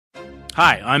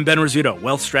Hi, I'm Ben Rizzuto,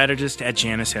 wealth strategist at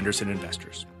Janus Henderson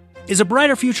Investors. Is a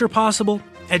brighter future possible?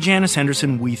 At Janus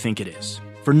Henderson, we think it is.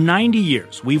 For 90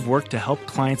 years, we've worked to help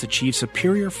clients achieve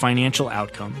superior financial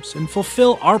outcomes and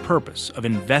fulfill our purpose of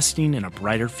investing in a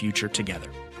brighter future together.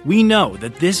 We know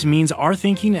that this means our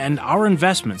thinking and our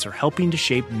investments are helping to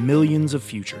shape millions of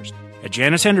futures. At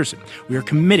Janus Henderson, we are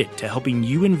committed to helping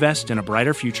you invest in a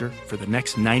brighter future for the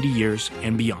next 90 years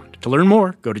and beyond. To learn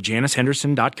more, go to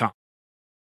janushenderson.com.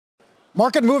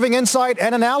 Market moving insight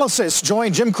and analysis.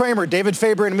 Join Jim Cramer, David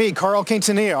Faber, and me, Carl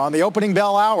Quintanilla, on the opening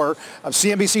bell hour of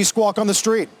CNBC Squawk on the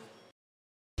Street.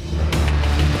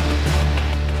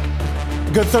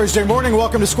 Good Thursday morning.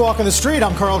 Welcome to Squawk on the Street.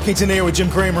 I'm Carl Quintanilla with Jim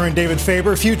Cramer and David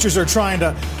Faber. Futures are trying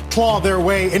to claw their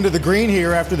way into the green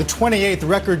here after the 28th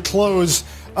record close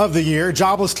of the year.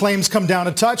 Jobless claims come down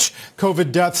a touch.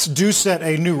 COVID deaths do set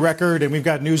a new record, and we've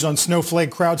got news on Snowflake,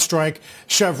 CrowdStrike,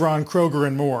 Chevron, Kroger,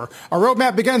 and more. Our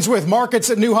roadmap begins with markets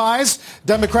at new highs.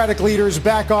 Democratic leaders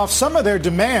back off some of their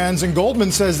demands, and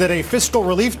Goldman says that a fiscal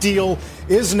relief deal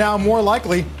is now more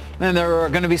likely. And there are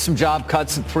going to be some job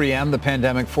cuts at 3M, the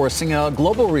pandemic forcing a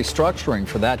global restructuring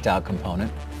for that Dow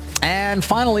component. And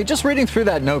finally, just reading through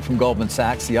that note from Goldman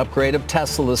Sachs, the upgrade of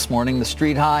Tesla this morning, the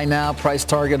street high now, price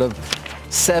target of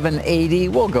 780.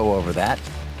 We'll go over that.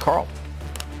 Carl.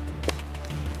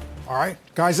 All right,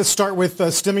 guys, let's start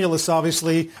with stimulus,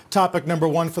 obviously, topic number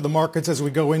one for the markets as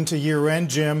we go into year end,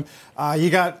 Jim.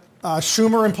 You got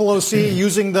Schumer and Pelosi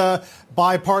using the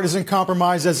bipartisan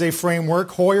compromise as a framework.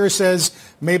 Hoyer says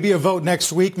maybe a vote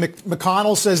next week.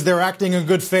 McConnell says they're acting in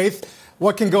good faith.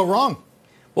 What can go wrong?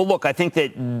 Well, look, I think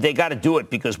that they got to do it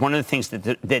because one of the things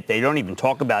that they don't even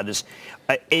talk about is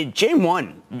in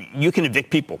J1, you can evict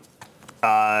people.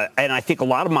 And I think a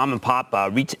lot of mom and pop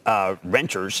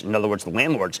renters, in other words, the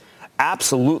landlords,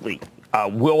 absolutely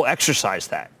will exercise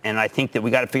that. And I think that we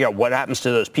got to figure out what happens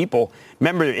to those people.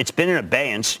 Remember, it's been in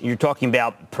abeyance. You're talking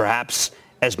about perhaps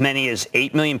as many as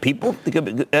 8 million people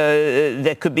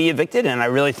that could be evicted. And I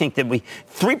really think that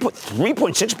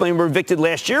 3.6 million were evicted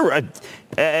last year.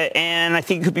 And I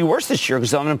think it could be worse this year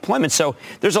because of unemployment. So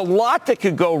there's a lot that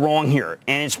could go wrong here.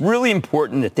 And it's really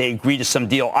important that they agree to some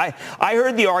deal. I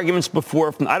heard the arguments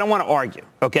before. I don't want to argue,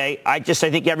 okay? I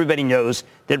think everybody knows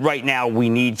that right now we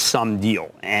need some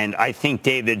deal. And I think,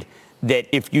 David, that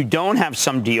if you don't have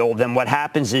some deal, then what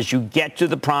happens is you get to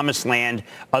the promised land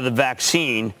of the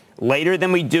vaccine later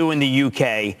than we do in the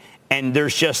UK, and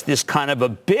there's just this kind of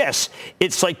abyss.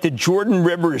 It's like the Jordan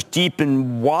River is deep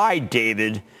and wide,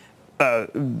 David,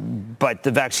 but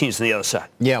the vaccine's on the other side.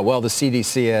 Yeah, well, the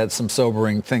CDC had some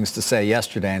sobering things to say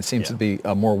yesterday and seems to be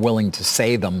more willing to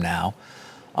say them now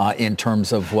in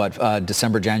terms of what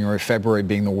December, January, February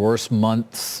being the worst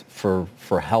months for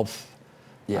health.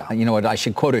 Yeah. You know what, I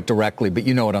should quote it directly, but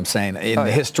you know what I'm saying, in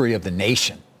the history of the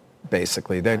nation.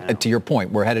 Basically, to your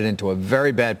point, we're headed into a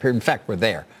very bad period. In fact, we're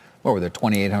there. What were there,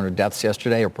 2,800 deaths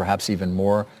yesterday, or perhaps even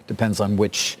more? Depends on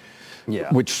which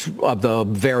of the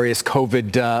various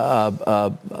COVID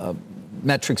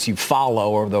metrics you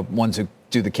follow, or the ones who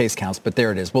do the case counts. But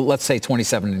there it is. Well, let's say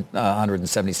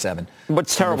 2,777.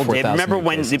 What's terrible, Dave? Remember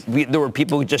when there were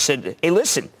people who just said, "Hey,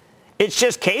 listen, it's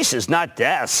just cases, not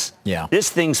deaths. Yeah, this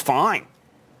thing's fine."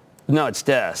 No, it's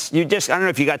deaths. I don't know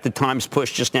if you got the Times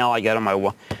push just now. I got on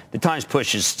my the Times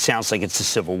push sounds like it's a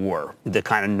civil war. The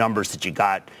kind of numbers that you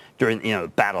got during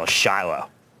the Battle of Shiloh.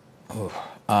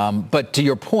 But to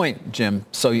your point, Jim,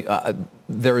 so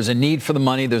there is a need for the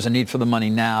money. There's a need for the money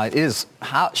now. It is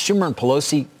how Schumer and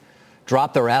Pelosi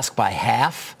dropped their ask by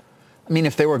half. I mean,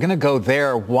 if they were going to go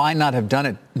there, why not have done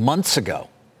it months ago?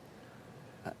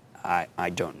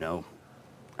 I don't know.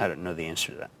 I don't know the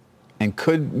answer to that. And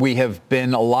could we have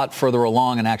been a lot further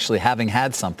along in actually having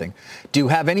had something? Do you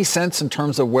have any sense in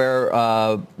terms of where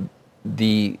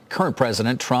the current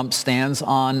president, Trump, stands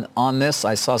on this?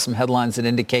 I saw some headlines that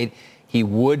indicate he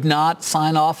would not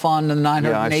sign off on the $908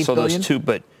 billion. Yeah, I saw those too,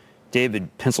 but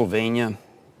David, Pennsylvania,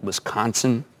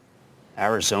 Wisconsin,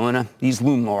 Arizona, these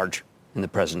loom large in the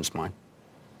president's mind.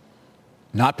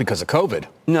 Not because of COVID.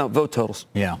 No, vote totals.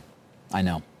 Yeah, I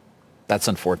know. That's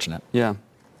unfortunate. Yeah.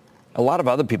 A lot of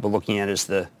other people looking at it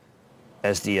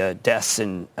as the deaths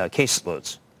and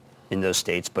caseloads in those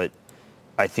states, but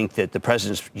I think that the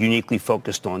president's uniquely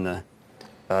focused on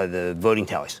the voting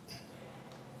tallies.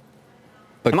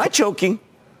 But am I joking?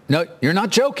 No, you're not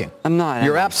joking. I'm not.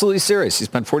 You're absolutely serious. You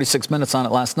spent 46 minutes on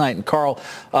it last night. And Carl,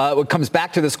 what comes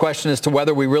back to this question as to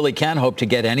whether we really can hope to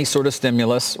get any sort of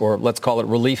stimulus, or let's call it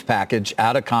relief package,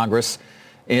 out of Congress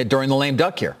during the lame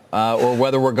duck year, or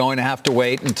whether we're going to have to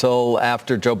wait until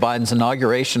after Joe Biden's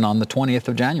inauguration on the 20th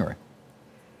of January.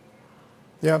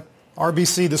 Yeah.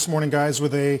 RBC this morning, guys,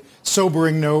 with a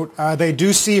sobering note. They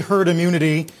do see herd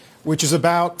immunity, which is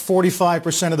about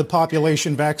 45% of the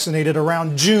population vaccinated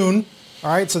around June.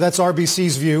 All right, so that's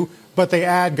RBC's view. But they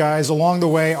add, guys, along the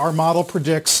way, our model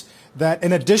predicts that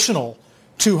an additional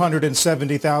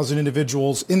 270,000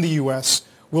 individuals in the U.S.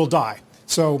 will die.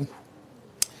 So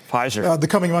Pfizer. The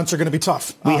coming months are going to be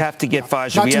tough. We have to get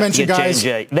Pfizer. Not we to have mention, to get guys,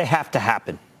 J&J. They have to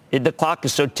happen. The clock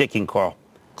is so ticking, Carl.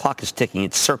 Clock is ticking.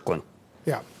 It's circling.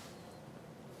 Yeah.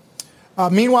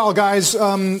 Meanwhile, guys,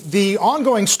 the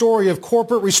ongoing story of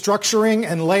corporate restructuring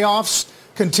and layoffs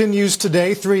continues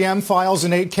today. 3M files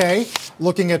an 8K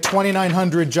looking at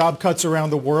 2,900 job cuts around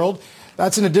the world.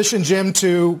 That's in addition, Jim,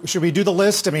 to, should we do the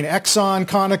list? I mean, Exxon,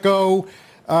 Conoco,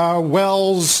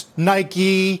 Wells,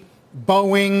 Nike,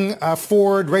 Boeing,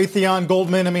 Ford, Raytheon,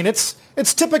 Goldman. I mean, it's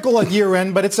typical at year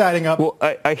end, but it's adding up. Well,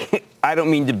 I don't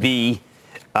mean to be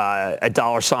a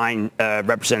dollar sign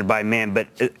represented by a man, but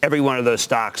every one of those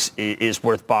stocks is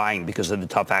worth buying because of the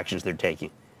tough actions they're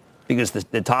taking. Because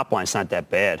the top line's not that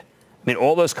bad. I mean,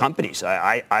 all those companies.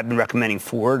 I've been recommending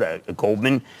Ford,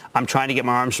 Goldman. I'm trying to get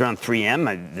my arms around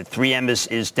 3M. The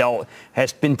 3M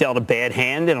has been dealt a bad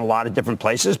hand in a lot of different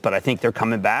places, but I think they're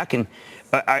coming back. And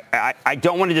I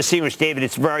don't want to distinguish, David.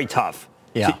 It's very tough.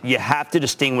 Yeah. You have to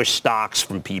distinguish stocks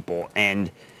from people, and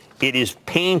it is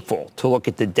painful to look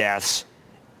at the deaths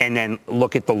and then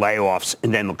look at the layoffs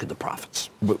and then look at the profits.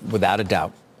 Without a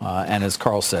doubt. And as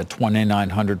Carl said,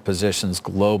 2,900 positions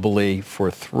globally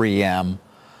for 3M.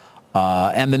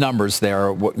 And the numbers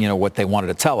there, what they wanted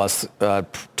to tell us,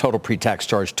 total pre-tax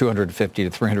charge 250 to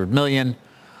 300 million,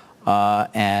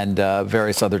 and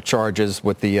various other charges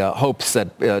with the hopes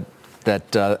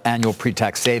that annual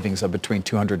pre-tax savings of between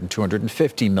 200 and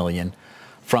 250 million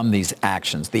from these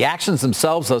actions. The actions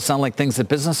themselves, though, sound like things that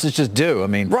businesses just do. I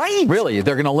mean, right. Really,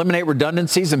 they're going to eliminate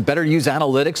redundancies and better use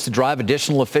analytics to drive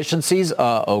additional efficiencies.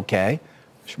 Okay.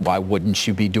 Why wouldn't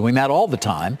you be doing that all the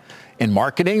time? In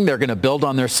marketing, they're going to build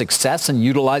on their success in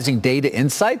utilizing data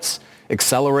insights,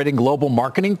 accelerating global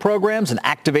marketing programs, and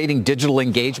activating digital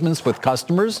engagements with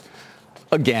customers.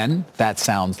 Again, that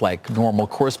sounds like normal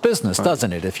course business,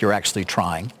 doesn't it, if you're actually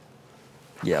trying?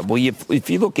 Yeah, well, if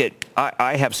you look at,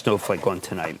 I have Snowflake on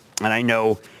tonight, and I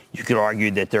know you could argue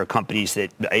that there are companies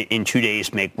that in 2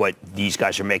 days make what these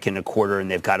guys are making in a quarter, and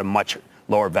they've got a much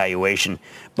lower valuation.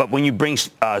 But when you bring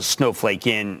Snowflake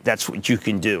in, that's what you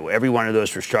can do. Every one of those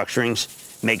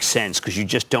restructurings makes sense because you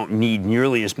just don't need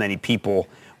nearly as many people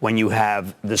when you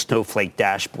have the Snowflake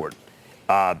dashboard.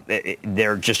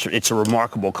 It's a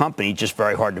remarkable company, just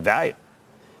very hard to value.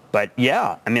 But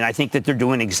yeah, I mean, I think that they're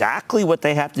doing exactly what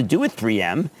they have to do at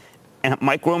 3M, and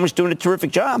Mike Roman's doing a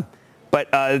terrific job. But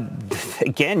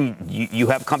again, you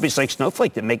have companies like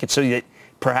Snowflake that make it so that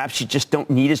perhaps you just don't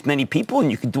need as many people and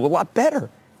you can do a lot better.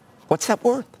 What's that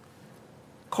worth?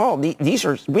 Carl, we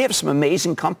have some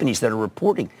amazing companies that are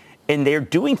reporting, and they're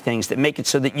doing things that make it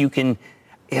so that you can,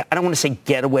 I don't want to say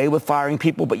get away with firing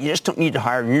people, but you just don't need to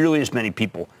hire nearly as many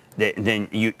people than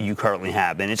you currently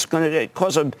have. And it's going to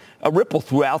cause a ripple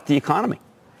throughout the economy.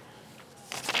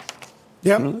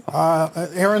 Yep.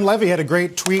 Aaron Levy had a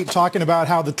great tweet talking about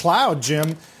how the cloud,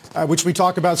 Jim, which we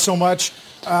talk about so much,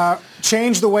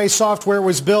 changed the way software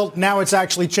was built. Now it's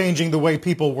actually changing the way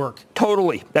people work.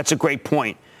 Totally. That's a great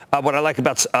point. What I like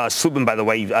about Subin, by the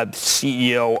way,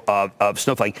 CEO of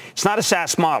Snowflake, it's not a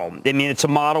SaaS model. I mean, it's a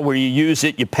model where you use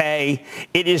it, you pay.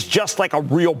 It is just like a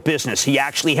real business. He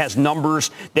actually has numbers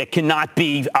that cannot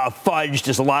be fudged,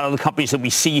 as a lot of the companies that we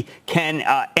see can.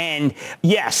 And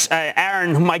yes,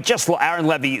 Aaron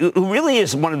Levy, who really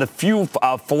is one of the few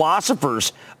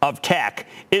philosophers of tech,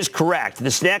 is correct.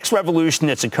 This next revolution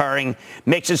that's occurring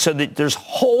makes it so that there's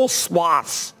whole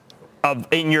swaths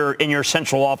in your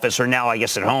central office, or now I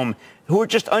guess at home, who are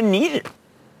just unneeded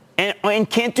and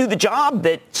can't do the job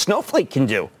that Snowflake can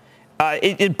do.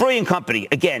 Brilliant company.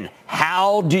 Again,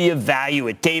 how do you value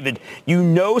it? David, you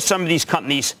know some of these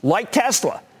companies like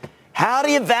Tesla. How do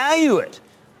you value it?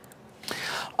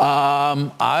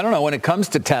 I don't know. When it comes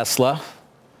to Tesla,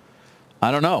 I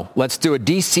don't know. Let's do a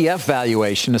DCF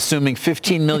valuation, assuming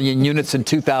 15 million units in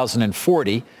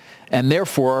 2040. And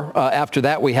therefore, after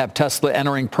that, we have Tesla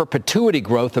entering perpetuity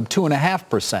growth of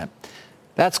 2.5%.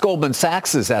 That's Goldman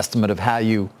Sachs' estimate of how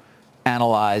you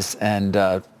analyze and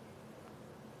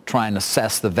try and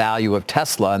assess the value of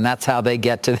Tesla. And that's how they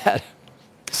get to that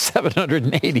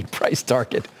 780 price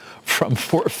target from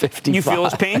 455. You feel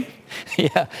his pain?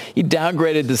 Yeah. He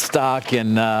downgraded the stock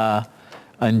in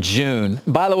June.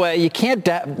 By the way, you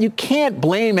can't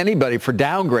blame anybody for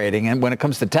downgrading, and when it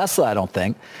comes to Tesla, I don't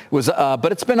think it was.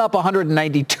 But it's been up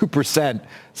 192%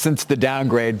 since the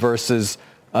downgrade versus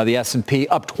The S&P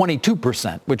up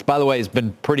 22%, which, by the way, has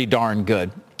been pretty darn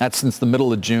good. That's since the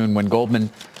middle of June when Goldman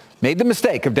made the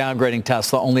mistake of downgrading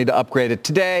Tesla, only to upgrade it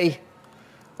today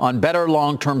on better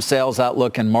long-term sales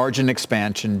outlook and margin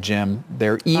expansion, Jim.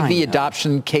 Their EV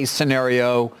adoption case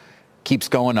scenario keeps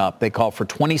going up. They call for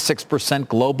 26%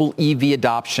 global EV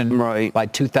adoption by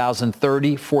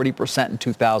 2030, 40% in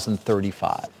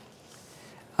 2035.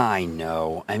 I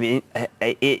know. I mean,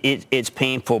 it's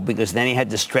painful because then he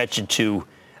had to stretch it to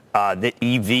the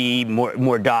EV,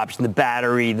 more adoption, the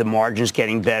battery, the margins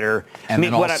getting better. And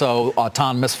then also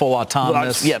autonomous, full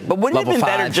autonomous. Yeah, but wouldn't it have been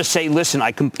better to just say, listen,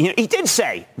 he did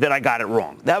say that I got it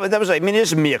wrong. That was, I mean, it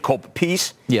is a mea culpa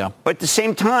piece. Yeah. But at the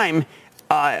same time,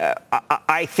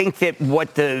 I think that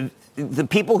what the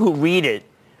people who read it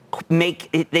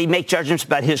make judgments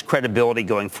about his credibility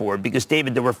going forward because,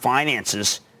 David, there were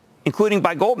finances, including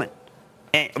by Goldman.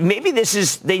 And maybe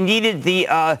they needed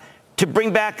to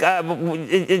bring back,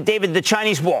 David, the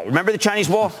Chinese wall. Remember the Chinese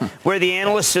wall where the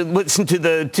analysts listened to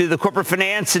the corporate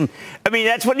finance? And I mean,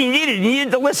 that's what he needed. He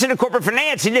needed to listen to corporate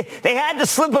finance. They had to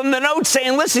slip him the note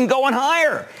saying, listen, going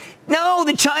higher. No,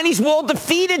 the Chinese wall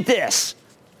defeated this.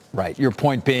 Right. Your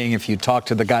point being, if you talk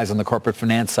to the guys on the corporate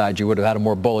finance side, you would have had a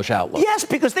more bullish outlook. Yes,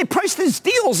 because they priced these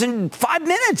deals in 5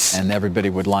 minutes. And everybody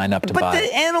would line up to buy. But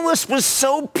the analyst was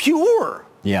so pure.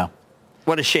 Yeah.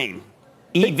 What a shame.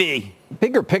 EV.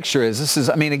 Bigger picture is,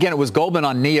 I mean, again, it was Goldman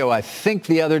on NEO, I think,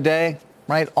 the other day,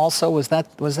 right? Also, was that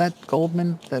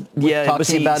Goldman that was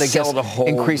talking about, I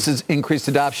guess, increased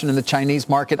adoption in the Chinese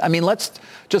market? I mean, let's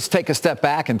just take a step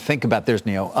back and think about, there's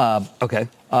NEO.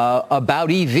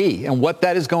 About EV and what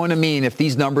that is going to mean if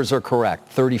these numbers are correct.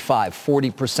 35,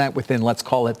 40% within, let's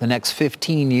call it, the next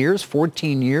 15 years,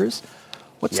 14 years.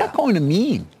 What's that going to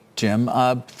mean, Jim,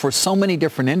 for so many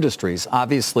different industries?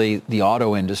 Obviously, the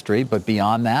auto industry, but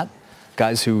beyond that,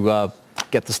 guys who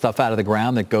get the stuff out of the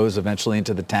ground that goes eventually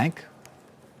into the tank?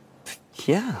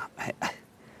 Yeah.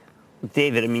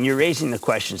 David, I mean, you're raising the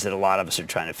questions that a lot of us are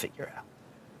trying to figure out.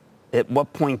 At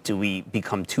what point do we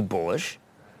become too bullish?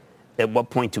 At what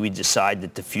point do we decide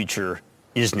that the future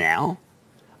is now?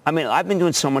 I mean, I've been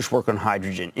doing so much work on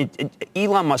hydrogen.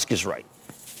 Elon Musk is right.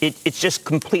 It's just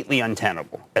completely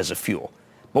untenable as a fuel.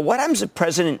 But what happens if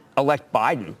President-elect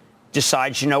Biden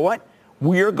decides, you know what?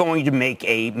 We're going to make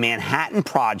a Manhattan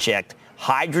Project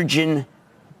hydrogen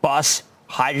bus,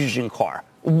 hydrogen car.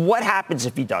 What happens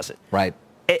if he does it? Right.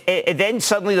 And then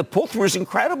suddenly the pull-through is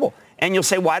incredible. And you'll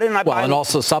say, why didn't I buy it? Well, and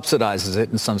also subsidizes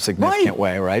it in some significant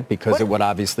way, right? Because it would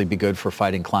obviously be good for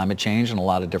fighting climate change and a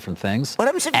lot of different things. What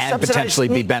happens if and potentially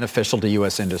be beneficial to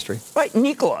U.S. industry. Right,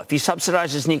 Nikola, if he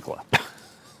subsidizes Nikola.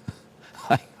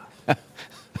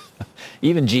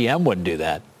 Even GM wouldn't do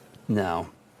that. No.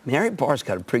 Mary Barr's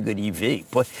got a pretty good EV.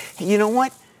 But hey, you know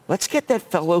what? Let's get that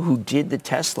fellow who did the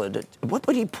Tesla. What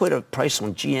would he put a price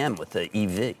on GM with the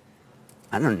EV?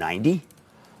 I don't know, 90?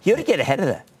 He ought to get ahead of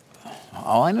that.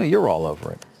 Oh, I know you're all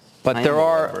over it. But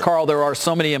Carl, there are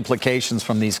so many implications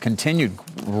from these continued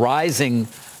rising,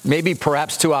 maybe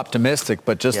perhaps too optimistic,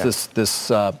 but just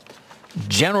this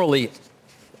generally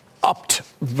upped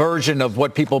version of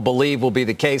what people believe will be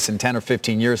the case in 10 or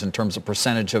 15 years in terms of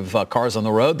percentage of cars on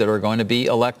the road that are going to be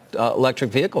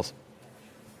electric vehicles.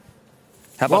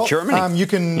 How about Germany? You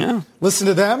can listen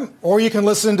to them, or you can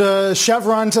listen to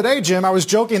Chevron today, Jim. I was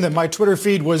joking that my Twitter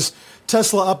feed was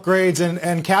Tesla upgrades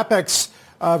and CapEx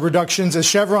reductions as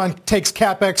Chevron takes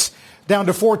CapEx down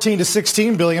to 14 to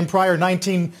 16 billion, prior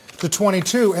 19 to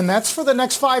 22, and that's for the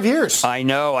next 5 years. I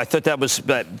know. I thought that was.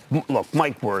 Look,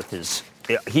 Mike Wirth is.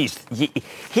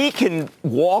 He can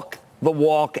walk the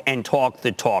walk and talk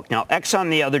the talk. Now, Exxon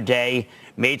the other day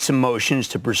made some motions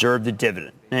to preserve the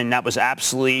dividend, and that was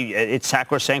absolutely, it's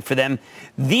sacrosanct for them.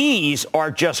 These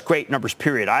are just great numbers,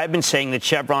 period. I have been saying that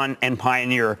Chevron and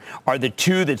Pioneer are the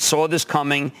two that saw this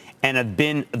coming and have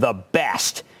been the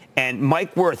best. And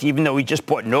Mike Wirth, even though he just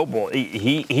bought Noble,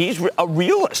 he's a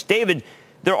realist. David,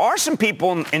 there are some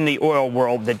people in the oil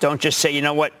world that don't just say, you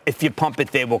know what, if you pump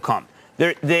it, they will come.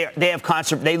 They have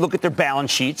concept. They look at their balance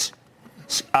sheets,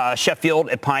 Sheffield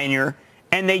at Pioneer,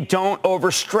 and they don't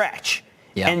overstretch.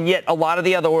 Yeah. And yet a lot of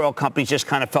the other oil companies just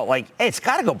kind of felt like, hey, it's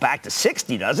got to go back to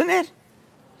 60, doesn't it?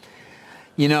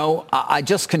 You know, I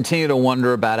just continue to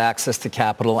wonder about access to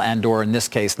capital and, or in this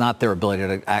case, not their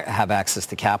ability to have access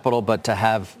to capital, but to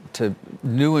have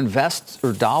new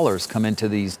investor dollars come into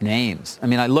these names. I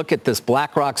mean, I look at this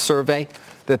BlackRock survey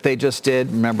that they just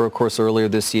did. Remember, of course, earlier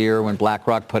this year when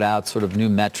BlackRock put out sort of new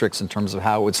metrics in terms of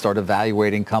how it would start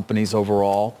evaluating companies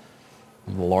overall,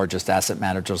 one of the largest asset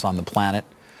managers on the planet.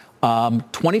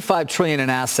 $25 trillion in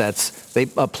assets. They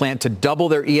plan to double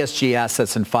their ESG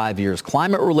assets in 5 years.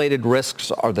 Climate-related risks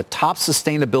are the top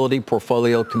sustainability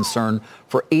portfolio concern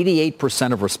for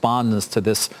 88% of respondents to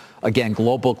this, again,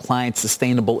 Global Client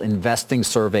Sustainable Investing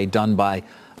Survey done by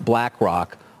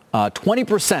BlackRock.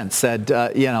 20% said,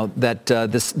 that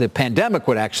the pandemic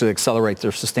would actually accelerate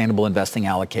their sustainable investing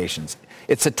allocations.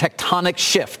 It's a tectonic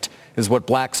shift, is what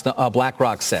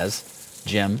BlackRock says.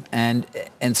 Jim, and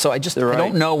so I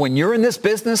don't know, when you're in this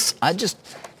business, I just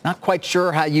not quite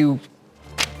sure how you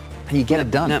get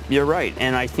it done. No, you're right,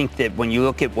 and I think that when you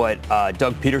look at what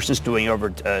Doug Peterson's doing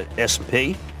over at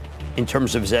S&P in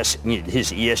terms of his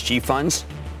ESG funds,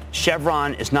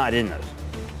 Chevron is not in those,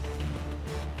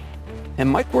 and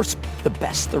Mike Wirth's the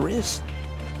best there is.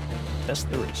 Best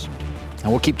there is.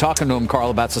 And we'll keep talking to him, Carl,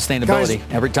 about sustainability.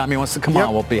 Guys, every time he wants to come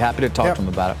on, we'll be happy to talk to him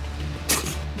about it.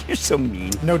 You're so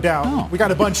mean. No doubt. We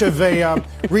got a bunch of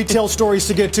retail stories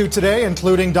to get to today,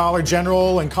 including Dollar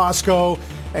General and Costco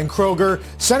and Kroger.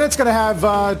 Senate's going to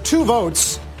have 2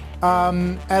 votes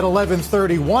at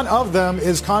 11:30. One of them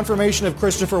is confirmation of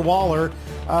Christopher Waller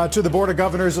to the Board of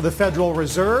Governors of the Federal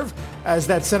Reserve, as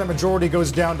that Senate majority goes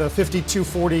down to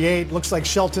 52-48. Looks like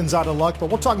Shelton's out of luck, but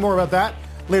we'll talk more about that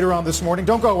later on this morning.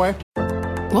 Don't go away.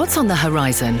 What's on the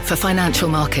horizon for financial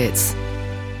markets?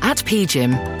 At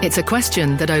PGIM, it's a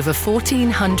question that over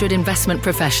 1,400 investment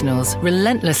professionals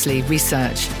relentlessly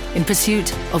research in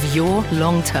pursuit of your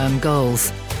long-term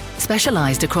goals.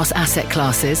 Specialized across asset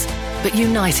classes, but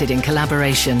united in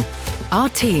collaboration, our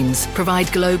teams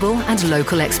provide global and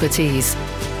local expertise.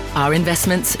 Our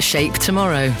investments shape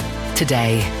tomorrow,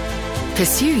 today.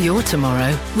 Pursue your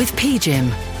tomorrow with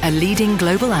PGIM, a leading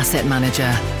global asset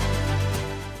manager.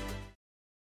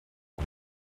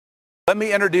 Let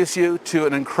me introduce you to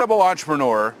an incredible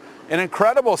entrepreneur, an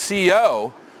incredible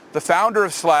CEO, the founder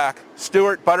of Slack,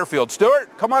 Stuart Butterfield. Stuart,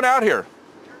 come on out here.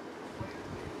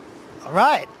 All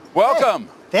right. Welcome.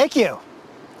 Hey, thank you.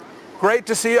 Great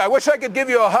to see you. I wish I could give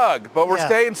you a hug, but we're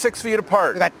staying 6 feet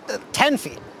apart. We got 10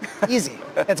 feet. Easy.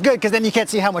 That's good, because then you can't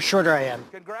see how much shorter I am.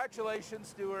 Congratulations,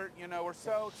 Stuart. We're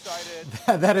so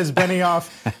excited. That is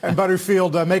Benioff and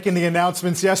Butterfield making the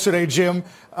announcements yesterday, Jim,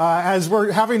 as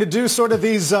we're having to do sort of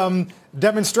these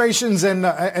demonstrations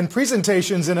and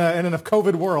presentations in a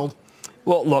COVID world.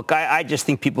 Well, look, I just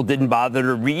think people didn't bother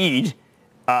to read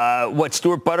what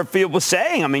Stuart Butterfield was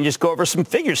saying. I mean, just go over some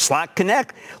figures. Slack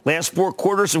Connect, last 4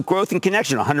 quarters of growth and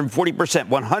connection, 140%,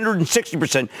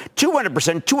 160%,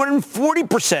 200%,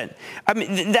 240%. I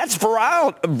mean, that's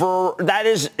viral. That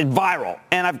is viral.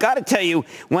 And I've got to tell you,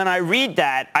 when I read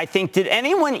that, I think, did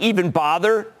anyone even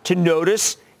bother to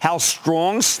notice how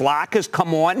strong Slack has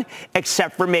come on,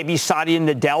 except for maybe Satya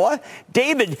Nadella?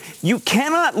 David, you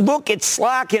cannot look at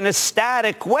Slack in a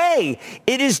static way.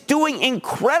 It is doing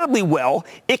incredibly well.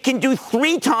 It can do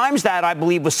 3 times that, I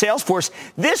believe, with Salesforce.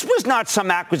 This was not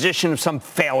some acquisition of some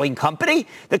failing company.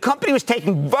 The company was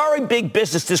taking very big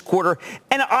business this quarter,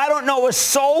 and I don't know a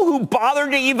soul who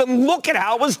bothered to even look at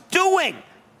how it was doing.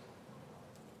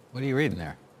 What are you reading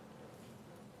there?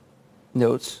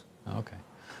 Notes. Okay.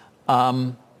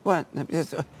 What?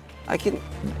 I can.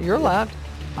 You're allowed.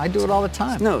 I do it all the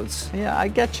time. Notes. Yeah, I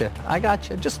get you. I got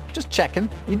you. Just checking.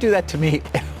 You do that to me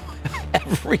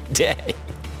every day.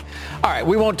 All right,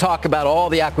 we won't talk about all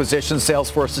the acquisitions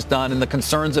Salesforce has done and the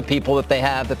concerns of people that they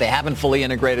haven't fully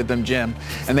integrated them, Jim,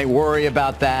 and they worry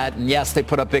about that. And yes, they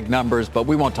put up big numbers, but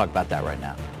we won't talk about that right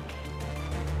now.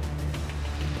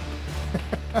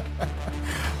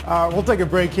 We'll take a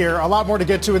break here. A lot more to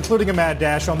get to, including a mad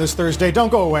dash on this Thursday.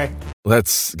 Don't go away.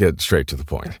 Let's get straight to the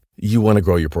point. You want to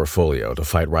grow your portfolio to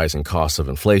fight rising costs of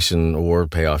inflation or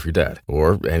pay off your debt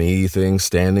or anything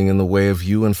standing in the way of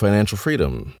you and financial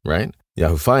freedom, right?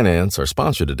 Yahoo Finance, our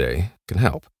sponsor today, can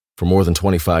help. For more than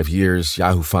 25 years,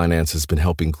 Yahoo Finance has been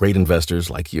helping great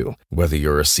investors like you. Whether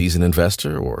you're a seasoned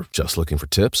investor or just looking for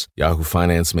tips, Yahoo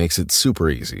Finance makes it super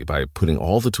easy by putting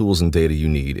all the tools and data you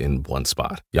need in one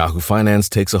spot. Yahoo Finance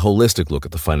takes a holistic look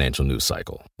at the financial news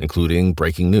cycle, including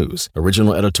breaking news,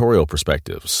 original editorial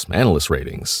perspectives, analyst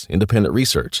ratings, independent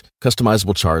research,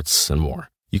 customizable charts, and more.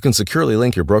 You can securely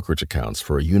link your brokerage accounts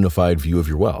for a unified view of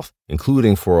your wealth,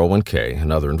 including 401k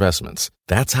and other investments.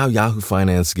 That's how Yahoo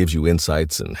Finance gives you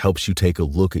insights and helps you take a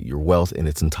look at your wealth in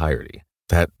its entirety.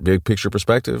 That big picture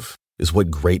perspective is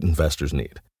what great investors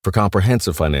need. For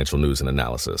comprehensive financial news and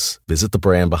analysis, visit the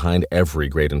brand behind every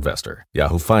great investor,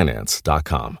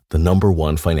 yahoofinance.com, the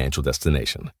 #1 financial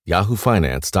destination,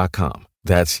 yahoofinance.com.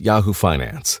 That's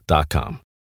yahoofinance.com.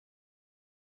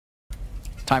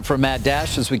 Time for a mad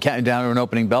dash as we count down to an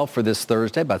opening bell for this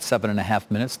Thursday. About 7.5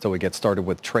 minutes till we get started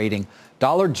with trading.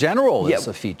 Dollar General is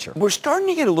a feature. We're starting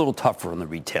to get a little tougher on the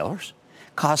retailers.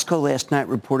 Costco last night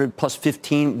reported plus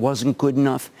 15 wasn't good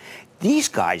enough. These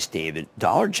guys, David,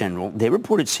 Dollar General, they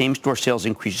reported same-store sales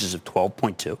increases of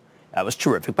 12.2. That was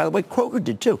terrific. By the way, Kroger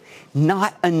did too.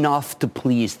 Not enough to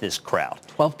please this crowd.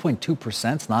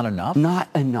 12.2% is not enough? Not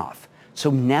enough. So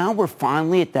now we're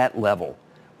finally at that level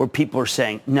where people are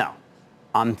saying, no,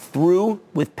 I'm through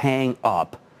with paying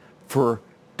up for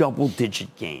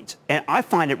double-digit gains. And I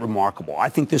find it remarkable. I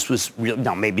think this was real.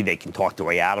 Now, maybe they can talk their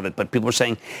way out of it, but people are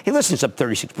saying, hey, listen, it's up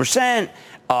 36%.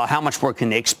 How much more can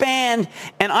they expand?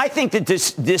 And I think that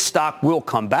this stock will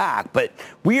come back. But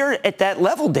we are at that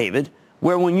level, David,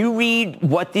 where when you read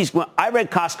what I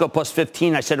read Costco plus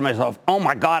 15, I said to myself, oh,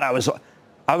 my God, I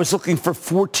was looking for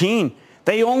 14.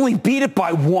 They only beat it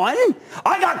by 1?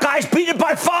 I got guys beat it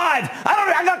by 5.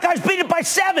 I got guys beat it by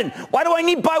 7. Why do I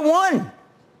need by 1?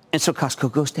 And so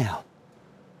Costco goes down.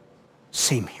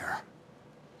 Same here.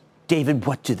 David,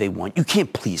 what do they want? You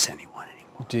can't please anyone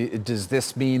anymore. Does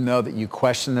this mean, though, that you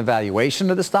question the valuation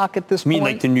of the stock at this point? You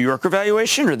mean like the New Yorker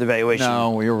valuation or the valuation?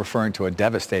 No, we were referring to a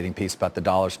devastating piece about the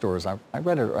dollar stores. I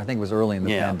read it, I think it was early in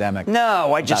the pandemic.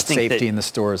 No, I just think safety in the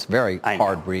stores. Very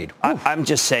hard read. I'm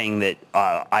just saying that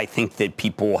I think that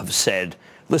people have said,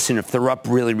 listen, if they're up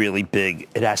really, really big,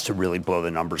 it has to really blow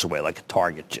the numbers away like a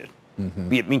Target did.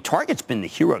 Mm-hmm. I mean, Target's been the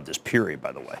hero of this period,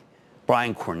 by the way.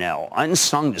 Brian Cornell,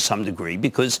 unsung to some degree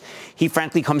because he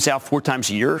frankly comes out 4 times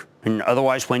a year. And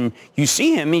otherwise, when you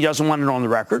see him, he doesn't want it on the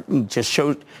record. He just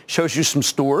shows you some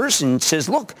stores and says,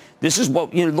 look, this is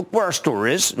what, look where our store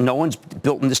is. No one's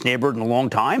built in this neighborhood in a long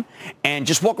time. And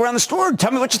just walk around the store and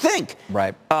tell me what you think.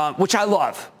 Right. Which I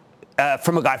love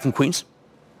from a guy from Queens.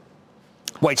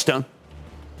 Whitestone.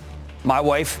 My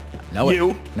wife, know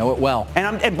it well.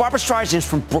 And Barbara Streisand is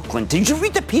from Brooklyn. Did you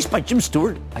read the piece by Jim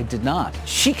Stewart? I did not.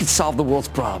 She could solve the world's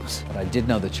problems. But I did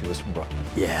know that she was from Brooklyn.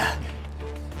 Yeah.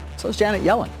 So is Janet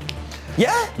Yellen.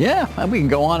 Yeah? Yeah, and we can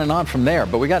go on and on from there.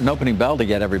 But we got an opening bell to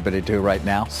get everybody to right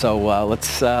now. So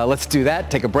let's do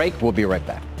that. Take a break. We'll be right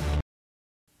back.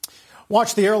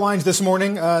 Watch the airlines this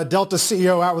morning. Delta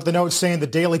CEO out with a note saying the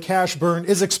daily cash burn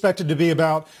is expected to be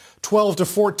about 12 to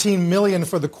 14 million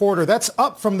for the quarter. That's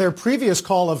up from their previous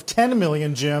call of 10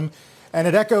 million, Jim. And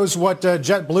it echoes what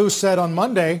JetBlue said on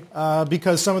Monday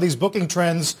because some of these booking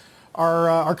trends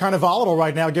are kind of volatile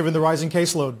right now given the rising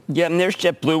caseload. Yeah, and there's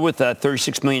JetBlue with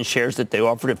 36 million shares that they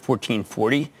offered at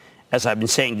 $14.40. As I've been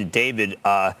saying to David,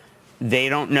 they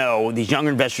don't know, these younger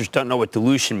investors don't know what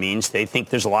dilution means. They think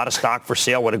there's a lot of stock for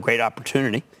sale. What a great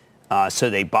opportunity. So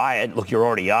they buy it. Look, you're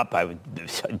already up.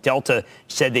 Delta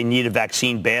said they need a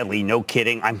vaccine badly. No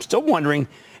kidding. I'm still wondering,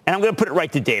 and I'm going to put it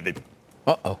right to David.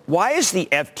 Uh-oh. Why is the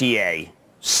FDA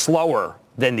slower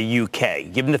than the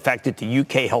UK, given the fact that the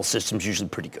UK health system is usually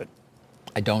pretty good?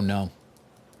 I don't know.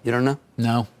 You don't know?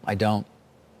 No, I don't.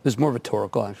 It was more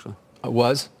rhetorical, actually. It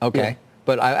was? Okay. Yeah.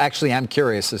 But I actually am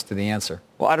curious as to the answer.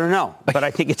 Well, I don't know, but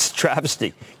I think it's a travesty.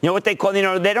 You know what they call?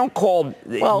 They don't call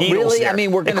needles really. there. I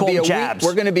mean, we're going to be jabs.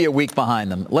 We're going to be a week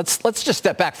behind them. Let's just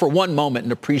step back for one moment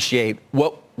and appreciate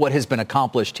what has been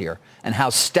accomplished here and how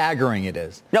staggering it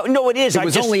is. No, it is. It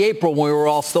was only April when we were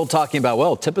all still talking about,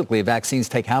 well, typically vaccines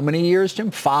take how many years,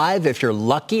 Jim? 5 if you're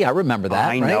lucky. I remember that.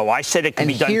 I know. I said it could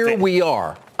be done. And here we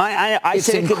are. I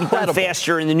said it could be done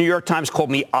faster, and the New York Times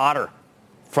called me Otter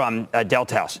from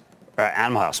Delta House.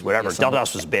 Animal House, whatever. Yes, Delta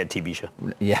House was a bad TV show.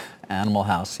 Yeah, Animal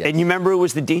House, yes. And you remember who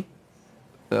was the dean?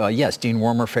 Yes, Dean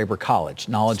Wormer, Faber College.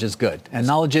 Knowledge is good. And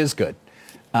knowledge is good.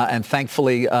 And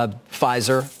thankfully,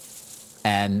 Pfizer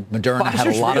and Moderna had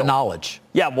a lot of knowledge.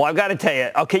 Yeah, well, I've got to tell you,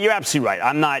 okay, you're absolutely right.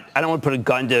 I don't want to put a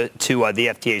gun to the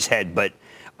FDA's head, but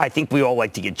I think we all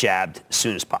like to get jabbed as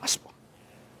soon as possible.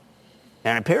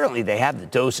 And apparently they have the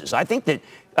doses. I think that,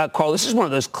 Carl, this is one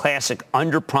of those classic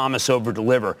under-promise,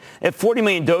 over-deliver. At 40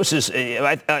 million doses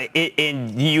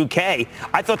in the UK,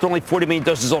 I thought there were only 40 million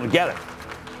doses altogether.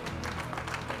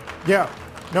 Yeah.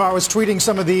 No, I was tweeting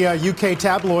some of the UK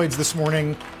tabloids this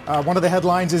morning. One of the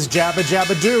headlines is Jabba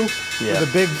Jabba Do, with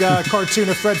a big cartoon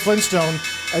of Fred Flintstone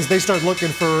as they start looking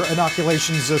for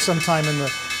inoculations sometime in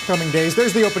the coming days.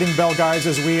 There's the opening bell, guys,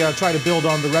 as we try to build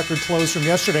on the record close from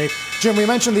yesterday. Jim, we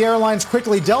mentioned the airlines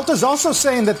quickly. Delta's also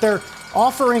saying that they're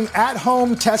offering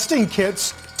at-home testing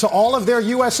kits to all of their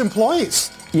U.S. employees.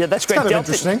 Yeah, that's great. Kind of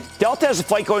interesting. Delta has a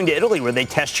flight going to Italy where they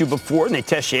test you before and they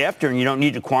test you after, and you don't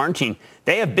need to quarantine.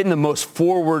 They have been the most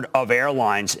forward of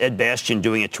airlines. Ed Bastian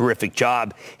doing a terrific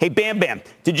job. Hey, Bam Bam,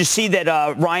 did you see that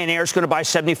Ryanair is going to buy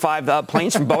 75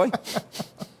 planes from Boeing?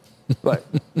 What?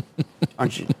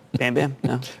 Aren't you? Bam Bam?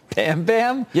 No. Bam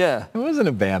Bam? Yeah. It wasn't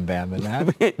a Bam Bam in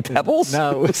that. Pebbles?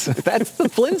 No, that's the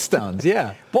Flintstones,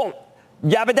 yeah. Well,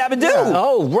 Yabba Dabba Doo. Yeah.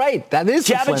 Oh, right. That is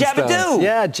Jabba the Flintstones.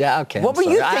 Jabba Doo. Yeah, okay. What were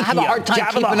you thinking? I have a hard time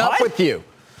Jabba the keeping up Hutt? with you.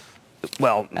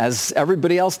 Well, as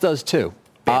everybody else does, too.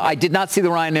 I did not see the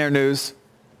Ryanair news.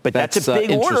 But that's a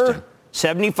big order.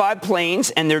 75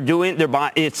 planes, and it's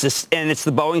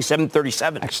the Boeing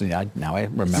 737. Actually, now I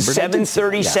remember.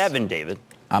 737, yes. David.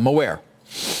 I'm aware.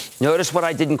 Notice what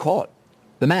I didn't call it.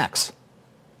 The MAX.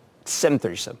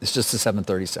 737. It's just the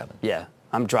 737. Yeah,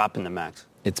 I'm dropping the MAX.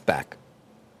 It's back.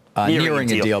 Nearing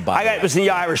a deal, by the way. It was in the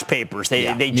Irish papers.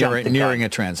 They jumped nearing a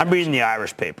transaction. I'm reading the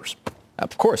Irish papers.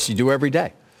 Of course, you do every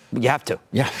day. You have to.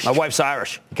 Yeah. My wife's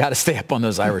Irish. You got to stay up on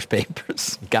those Irish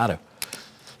papers. Got to.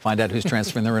 Find out who's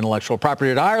transferring their intellectual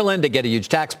property to Ireland to get a huge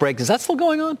tax break. Is that still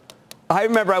going on? I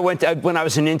remember when I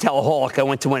was an Intel-aholic, I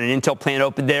went to when an Intel plant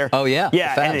opened there. Oh, yeah.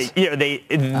 Yeah, and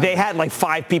they had like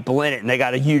 5 people in it, and they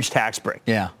got a huge tax break.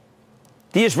 Yeah.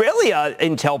 The Israeli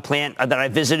Intel plant that I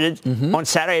visited on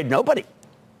Saturday had nobody.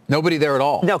 Nobody there at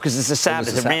all? No, because it's a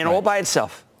Sabbath. It ran all by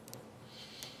itself.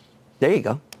 There you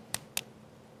go.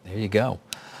 There you go.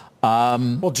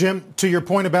 Well, Jim, to your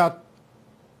point about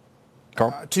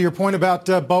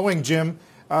Boeing, Jim,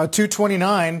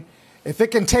 229, if it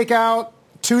can take out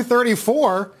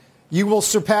 234, you will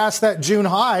surpass that June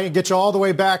high and get you all the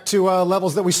way back to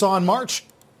levels that we saw in March.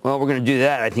 Well, we're going to do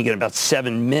that, I think, in about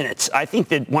 7 minutes. I think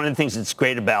that one of the things that's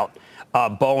great about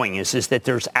Boeing is that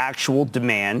there's actual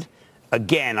demand.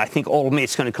 Again, I think ultimately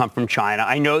it's going to come from China.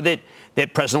 I know that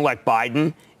President-elect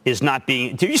Biden is not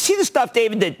being... Did you see the stuff,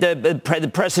 David, that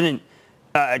the President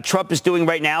Trump is doing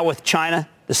right now with China,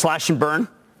 the slash and burn?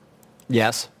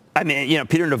 Yes. I mean,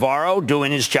 Peter Navarro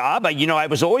doing his job. I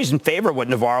was always in favor of what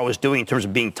Navarro was doing in terms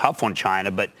of being tough on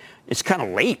China, but it's kind of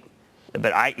late.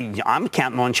 But I'm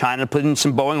counting on China to put in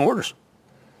some Boeing orders.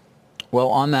 Well,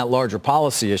 on that larger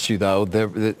policy issue, though,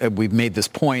 we've made this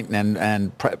point,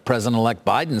 and President-elect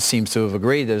Biden seems to have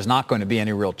agreed there's not going to be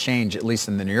any real change, at least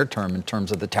in the near term, in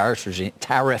terms of the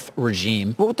tariff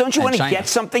regime. Well, don't you want to get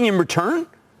something in return?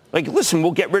 Like, listen,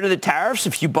 we'll get rid of the tariffs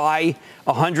if you buy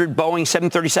 100 Boeing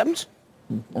 737s.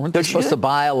 Weren't they supposed to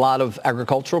buy a lot of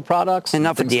agricultural products?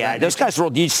 Enough of the those guys are all.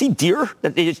 Do you see Deere?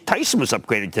 Tyson was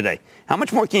upgraded today. How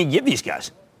much more can you give these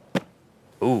guys?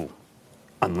 Ooh,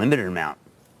 unlimited amount.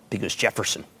 Because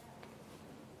Jefferson.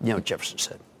 You know what Jefferson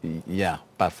said? Yeah,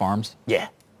 about farms? Yeah.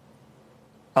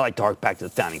 I like to hark back to the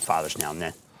founding fathers now and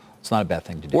then. It's not a bad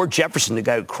thing to do. Or Jefferson, the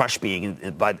guy who crushed me in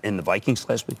the Vikings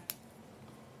last week.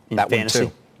 In that fantasy. One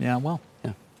too. Yeah, well.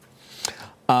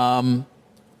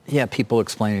 Yeah. People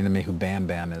explaining to me who Bam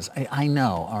Bam is. I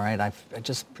know, all right?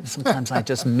 Sometimes I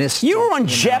just miss. You were on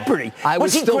Jeopardy. I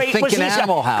was still thinking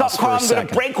Animal House for a second. I'm going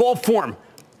to break all form.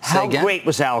 How great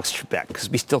was Alex Trebek? Because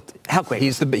how great?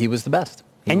 He was the best.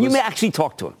 You actually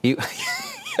talked to him.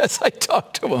 Yes, I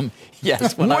talked to him.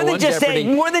 Yes, when I won Jeopardy.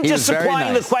 More than just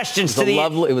supplying the questions to the...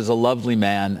 It was a lovely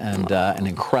man and an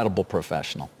incredible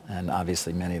professional. And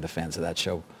obviously many of the fans of that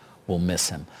show will miss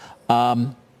him.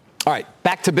 All right,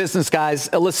 back to business,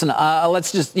 guys. Listen,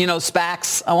 let's just,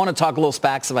 SPACs. I want to talk a little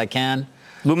SPACs if I can.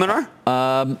 Luminar?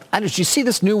 Did you see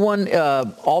this new one,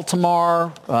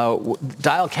 Altamar,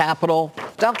 Dial Capital?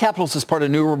 Dial Capital is part of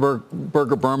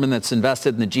Neuberger Berman that's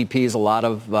invested in the GPs, a lot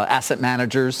of asset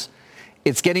managers.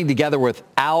 It's getting together with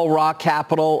Owl Rock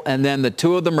Capital, and then the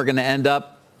two of them are going to end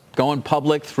up going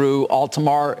public through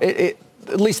Altamar.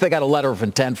 At least they got a letter of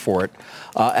intent for it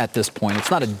at this point.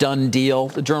 It's not a done deal.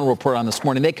 The Journal reported on this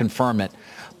morning. They confirm it.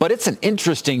 But it's an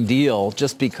interesting deal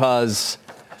just because...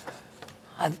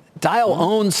 Dial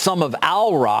owns some of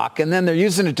Owl Rock, and then they're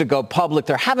using it to go public.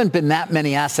 There haven't been that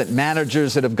many asset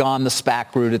managers that have gone the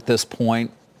SPAC route at this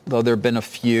point, though there have been a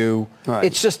few. Right.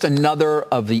 It's just another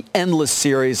of the endless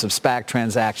series of SPAC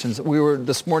transactions.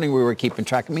 This morning we were keeping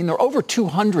track. There are over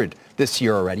 200 this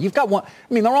year already. You've got one.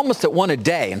 They're almost at one a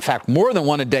day. In fact, more than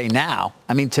one a day now.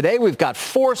 Today we've got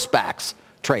 4 SPACs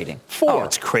trading. 4. Oh,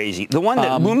 it's crazy. The one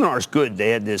that Luminar is good. They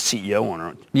had the CEO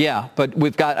on it. Yeah, but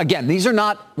we've got, again, these are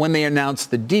not when they announce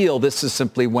the deal. This is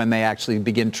simply when they actually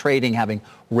begin trading, having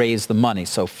raised the money.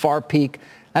 So Farpeak,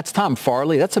 that's Tom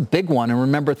Farley. That's a big one. And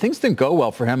remember, things didn't go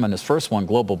well for him on his first one,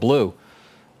 Global Blue.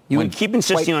 You would keep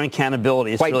insisting on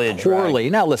accountability. It's really a drag.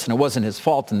 Poorly. Now, listen, it wasn't his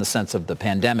fault in the sense of the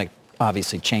pandemic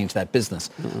obviously changed that business.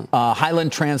 Mm-hmm.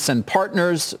 Highland Transcend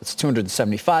Partners, it's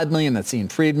 $275 million. That's Ian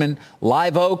Friedman.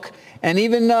 Live Oak, and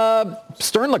even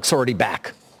Sternlicht's already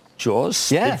back. Jaws?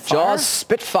 Spitfire? Yeah, Jaws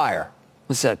Spitfire.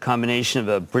 Was that a combination of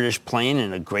a British plane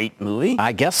and a great movie?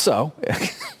 I guess so.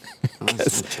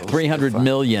 $300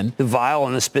 million. The Vial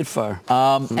and the Spitfire.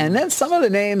 And then some of the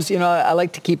names, I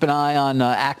like to keep an eye on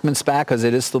Ackman's SPAC because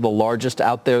it is still the largest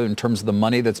out there in terms of the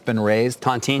money that's been raised.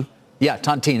 Tontine? Yeah,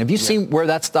 Tontine. Have you seen where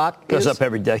that stock goes up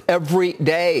every day? Every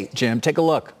day, Jim. Take a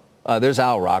look. There's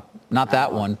Owl Rock, not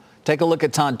that one. Take a look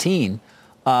at Tontine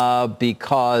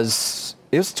because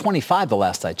it was 25 the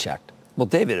last I checked. Well,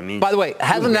 David, by the way,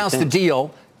 hasn't announced the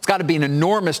deal. It's got to be an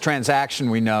enormous transaction,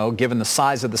 we know, given the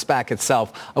size of the SPAC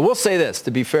itself. I will say this,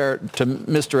 to be fair to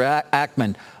Mr.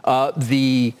 Ackman,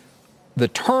 the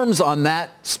terms on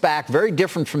that SPAC, very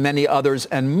different from many others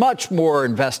and much more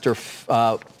investor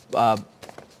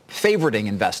favoriting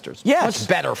investors. Yes. Much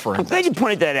better for investors. I'm glad you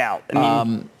pointed that out.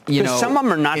 Some of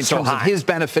them are not so high. In terms of his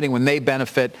benefiting when they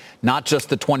benefit, not just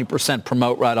the 20%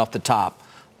 promote right off the top.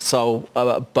 So,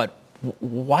 but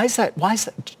why is that? Why is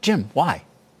that? Jim, why?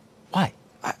 Why?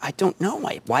 I don't know.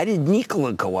 Why did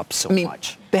Nikola go up so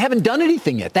much? They haven't done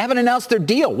anything yet. They haven't announced their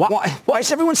deal. Why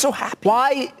is everyone so happy?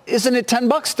 Why isn't it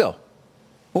 $10 still?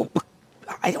 Well,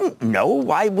 I don't know.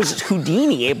 Why was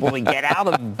Houdini able to get out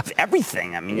of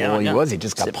everything? He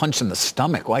just got punched in the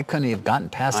stomach. Why couldn't he have gotten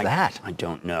past that? I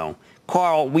don't know.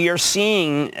 Carl, we are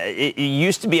seeing, you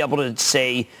used to be able to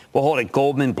say, well, hold it,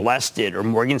 Goldman blessed it or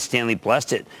Morgan Stanley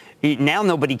blessed it. Now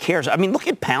nobody cares. Look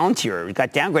at Palantir. It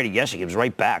got downgraded yesterday. It was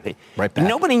right back.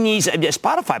 Nobody needs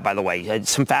Spotify, by the way.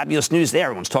 Some fabulous news there.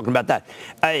 Everyone's talking about that.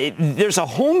 There's a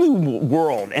whole new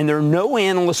world, and there are no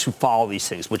analysts who follow these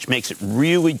things, which makes it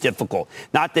really difficult.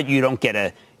 Not that you don't get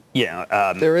a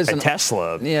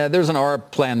Tesla. Yeah, there's an ARB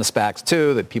plan, the SPACs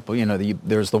too, that people,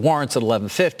 there's the warrants at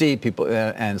 1150. People,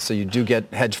 and so you do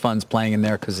get hedge funds playing in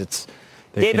there because it's.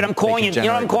 David, I'm calling it.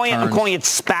 I'm calling it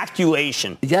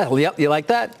speculation. Yeah, you like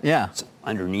that? Yeah. It's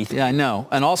underneath. Yeah, I know.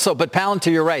 And also, but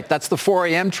Palantir, you're right. That's the 4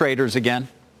 a.m. traders again.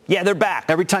 Yeah, they're back.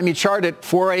 Every time you chart it,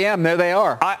 4 a.m., there they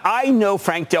are. I know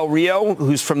Frank Del Rio,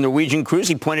 who's from Norwegian Cruise.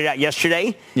 He pointed out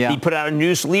yesterday. Yeah. He put out a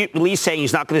news release saying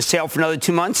he's not going to sail for another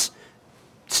 2 months.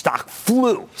 Stock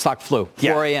flew.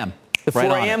 4 a.m. The 4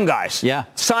 a.m. guys. Yeah.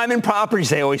 Simon Properties,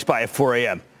 they always buy at 4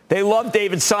 a.m. They love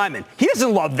David Simon. He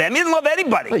doesn't love them. He doesn't love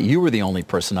anybody. But you were the only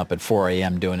person up at 4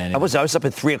 a.m. doing anything. I was up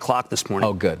at 3 o'clock this morning.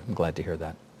 Oh, good. I'm glad to hear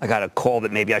that. I got a call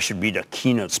that maybe I should read a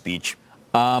keynote speech.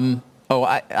 I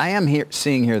am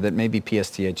seeing here that maybe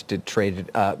PSTH did trade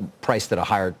priced at a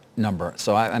higher number.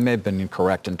 So I may have been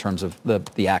incorrect in terms of the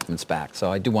Ackman SPAC.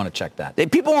 So I do want to check that.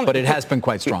 But it has been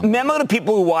quite strong. Memo to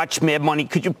people who watch Mad Money,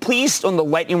 could you please, on the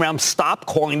lightning round, stop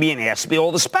calling me and ask me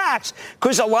all the SPACs?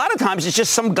 Because a lot of times it's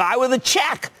just some guy with a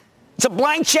check. It's a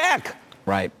blank check.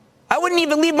 Right. I wouldn't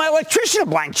even leave my electrician a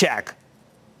blank check.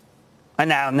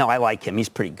 No, I like him. He's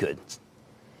pretty good.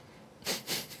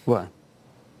 What?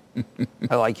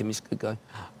 I like him. He's a good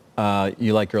guy.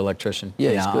 You like your electrician?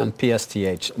 Yeah, he's good. On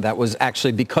PSTH. That was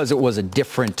actually because it was a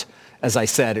different, as I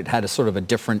said, it had a sort of a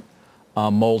different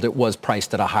mold. It was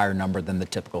priced at a higher number than the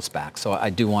typical SPAC. So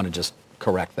I do want to just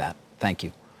correct that. Thank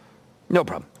you. No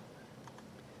problem.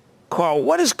 Carl,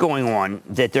 what is going on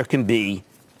that there can be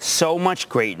so much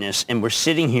greatness, and we're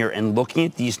sitting here and looking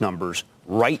at these numbers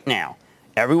right now.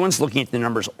 Everyone's looking at the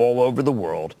numbers all over the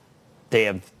world.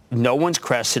 No one's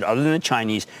crested other than the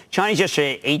Chinese. Chinese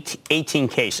yesterday, 18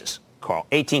 cases, Carl.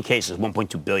 18 cases,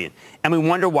 1.2 billion. And we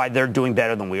wonder why they're doing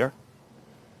better than we are.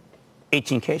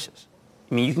 18 cases.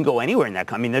 You can go anywhere in that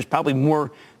country. There's probably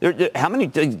more. How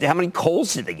many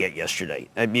colds did they get yesterday?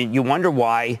 You wonder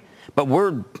why. But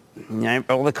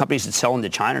all the companies that sell into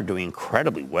China are doing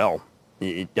incredibly well.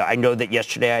 I know that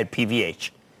yesterday I had PVH.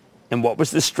 And what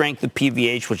was the strength of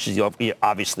PVH, which is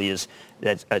obviously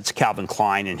it's Calvin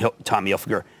Klein and Tommy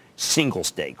Hilfiger.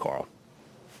 Singles Day, Carl.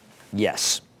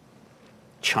 Yes.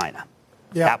 China.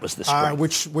 Yeah, that was the strength.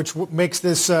 Which makes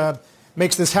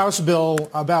this House bill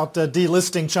about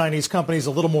delisting Chinese companies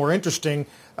a little more interesting.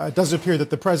 It does appear that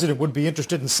the president would be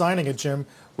interested in signing it, Jim,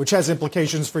 which has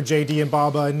implications for JD and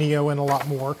Baba and Neo and a lot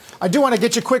more. I do want to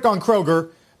get you quick on Kroger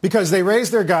because they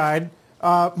raised their guide.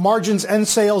 Margins and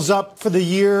sales up for the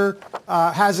year.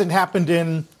 Hasn't happened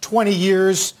in 20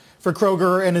 years for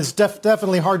Kroger, and it's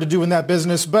definitely hard to do in that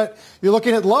business. But you're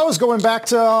looking at lows going back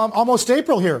to almost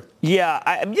April here.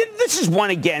 Yeah, this is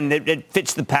one, again, that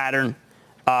fits the pattern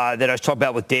that I was talking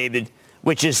about with David,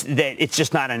 which is that it's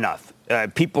just not enough.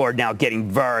 People are now getting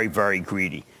very, very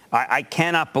greedy. I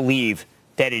cannot believe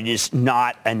that it is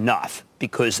not enough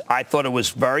because I thought it was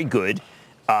very good.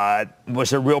 Was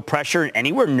there real pressure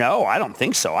anywhere? No, I don't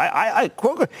think so.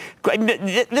 Kroger,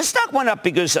 this stock went up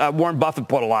because Warren Buffett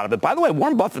bought a lot of it. By the way,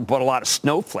 Warren Buffett bought a lot of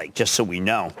Snowflake, just so we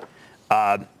know.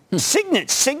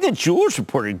 Signet Jewelers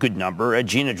reported a good number.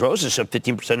 Gina Droz up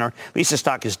 15%. Or at least the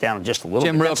stock is down just a little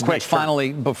Jim, bit. real quick,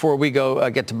 finally, before we go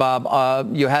get to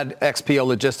Bob, you had XPO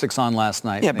Logistics on last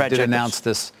night. Yeah, They Brad did Jacobs. announce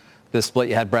this split.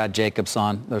 You had Brad Jacobs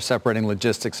on. They're separating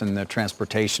logistics and their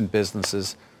transportation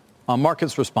businesses.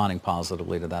 Market's responding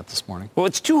positively to that this morning. Well,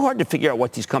 it's too hard to figure out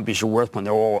what these companies are worth when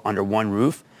they're all under one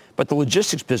roof. But the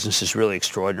logistics business is really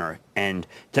extraordinary, and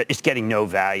it's getting no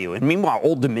value. And meanwhile,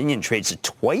 Old Dominion trades at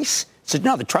twice. So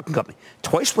no, the trucking company,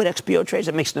 twice what XPO trades.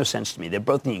 That makes no sense to me. They're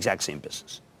both in the exact same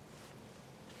business.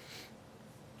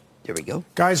 There we go.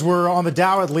 Guys, we're on the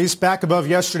Dow at least back above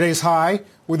yesterday's high,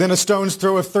 within a stone's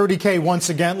throw of 30K once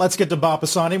again. Let's get to Bob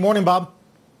Pisani. Morning, Bob.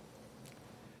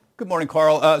 Good morning,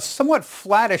 Carl. Somewhat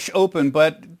flattish open,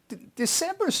 but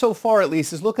December so far at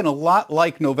least is looking a lot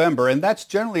like November, and that's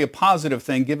generally a positive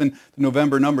thing given the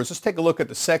November numbers. Let's take a look at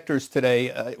the sectors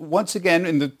today. Once again,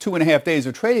 in the 2.5 days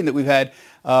of trading that we've had,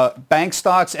 bank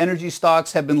stocks, energy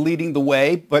stocks have been leading the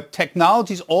way, but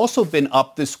technology's also been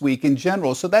up this week in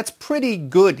general, so that's pretty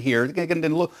good here. Again, a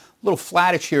little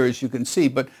flattish here, as you can see,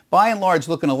 but by and large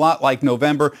looking a lot like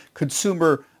November.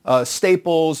 Consumer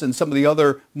staples and some of the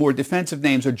other more defensive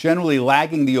names are generally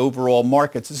lagging the overall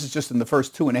markets. This is just in the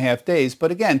first 2.5 days,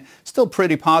 but again, still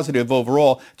pretty positive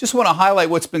overall. Just want to highlight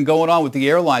what's been going on with the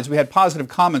airlines. We had positive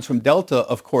comments from Delta,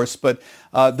 of course, but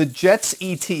the Jets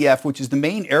ETF, which is the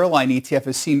main airline ETF,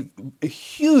 has seen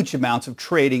huge amounts of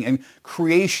trading and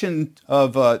creation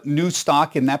of new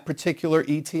stock in that particular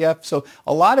ETF. So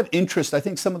a lot of interest. I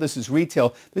think some of this is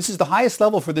retail. This is the highest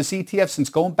level for this ETF since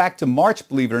going back to March,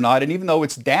 believe it or not. And even though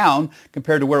it's down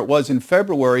compared to where it was in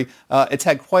February, it's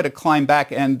had quite a climb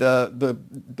back. And the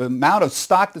amount of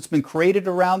stock that's been created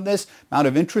around this, amount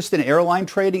of interest in airline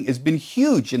trading has been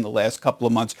huge in the last couple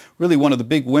of months. Really one of the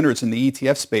big winners in the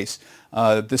ETF space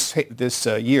this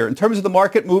year. In terms of the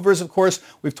market movers, of course,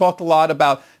 we've talked a lot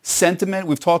about sentiment.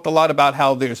 We've talked a lot about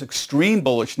how there's extreme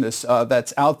bullishness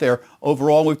that's out there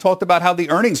overall. We've talked about how the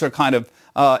earnings are kind of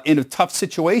in a tough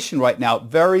situation right now.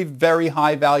 Very, very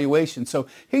high valuation. So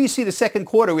here you see the second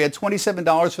quarter. We had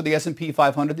 $27 for the S&P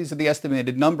 500. These are the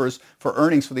estimated numbers for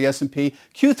earnings for the S&P.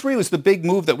 Q3 was the big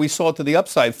move that we saw to the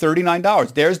upside,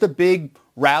 $39. There's the big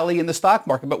rally in the stock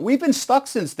market. But we've been stuck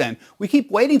since then. We keep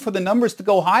waiting for the numbers to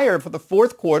go higher for the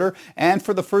fourth quarter and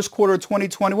for the first quarter of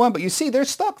 2021. But you see, they're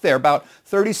stuck there, about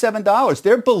 $37.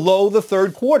 They're below the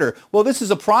third quarter. Well, this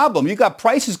is a problem. You got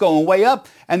prices going way up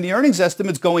and the earnings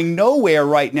estimates going nowhere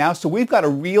right now. So we've got a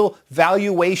real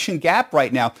valuation gap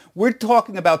right now. We're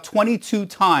talking about 22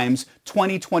 times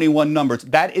 2021 numbers.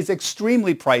 That is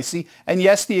extremely pricey. And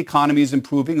yes, the economy is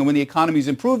improving. And when the economy is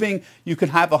improving, you can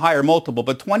have a higher multiple.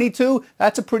 But 22,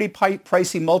 that's a pretty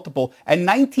pricey multiple. And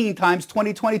 19 times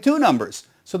 2022 numbers.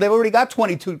 So they've already got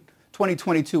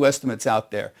 2022 estimates out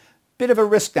there. Bit of a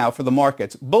risk now for the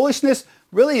markets. Bullishness,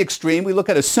 really extreme. We look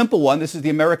at a simple one. This is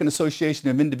the American Association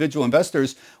of Individual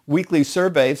Investors weekly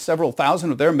survey. Several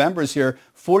thousand of their members here,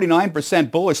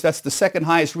 49% bullish. That's the second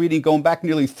highest reading going back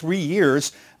nearly 3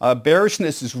 years.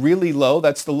 Bearishness is really low.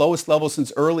 That's the lowest level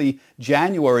since early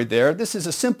January there. This is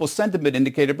a simple sentiment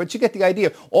indicator, but you get the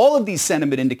idea. All of these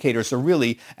sentiment indicators are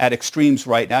really at extremes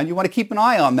right now. And you want to keep an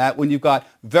eye on that when you've got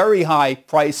very high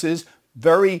prices,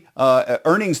 very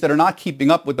earnings that are not keeping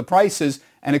up with the prices,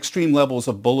 and extreme levels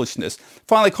of bullishness.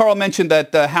 Finally, Carl mentioned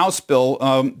that the House bill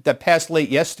that passed late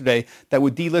yesterday that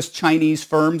would delist Chinese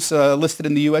firms listed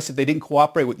in the U.S. if they didn't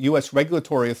cooperate with U.S.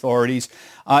 regulatory authorities.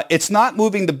 It's not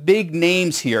moving the big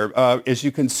names here, as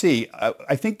you can see.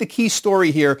 I think the key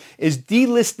story here is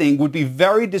delisting would be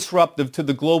very disruptive to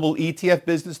the global ETF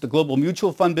business, the global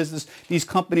mutual fund business. These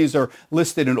companies are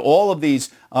listed in all of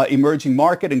these emerging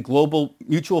market and global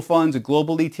mutual funds and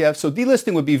global ETFs. So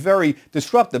delisting would be very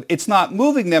disruptive. It's not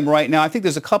moving them right now. I think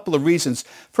there's a couple of reasons.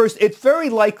 First, it's very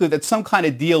likely that some kind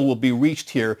of deal will be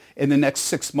reached here in the next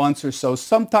 6 months or so.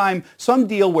 Some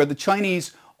deal where the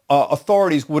Chinese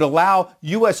authorities would allow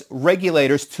U.S.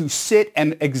 regulators to sit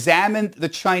and examine the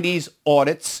Chinese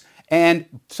audits and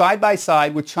side by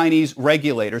side with Chinese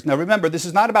regulators. Now remember, this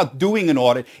is not about doing an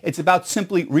audit. It's about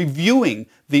simply reviewing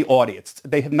the audits.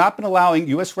 They have not been allowing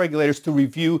U.S. regulators to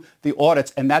review the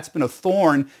audits, and that's been a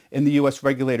thorn in the U.S.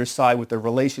 regulators' side with their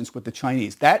relations with the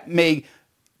Chinese. That may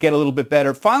get a little bit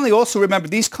better. Finally, also remember,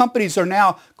 these companies are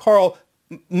now, Carl,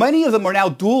 many of them are now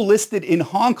dual listed in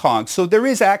Hong Kong. So there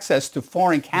is access to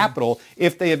foreign capital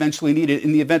if they eventually need it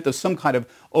in the event of some kind of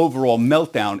overall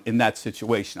meltdown in that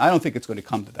situation. I don't think it's going to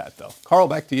come to that, though. Carl,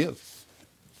 back to you.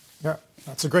 Yeah,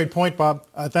 that's a great point, Bob.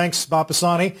 Thanks, Bob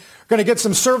Pisani. We're going to get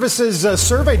some services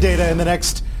survey data in the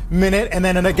next minute and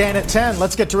then again at 10.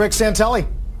 Let's get to Rick Santelli.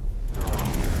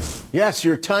 Yes,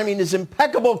 your timing is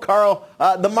impeccable, Carl.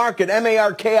 The market,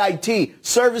 MARKIT,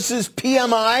 services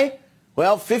PMI,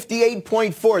 well,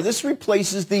 58.4. This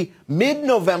replaces the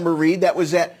mid-November read that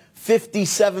was at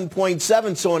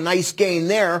 57.7, so a nice gain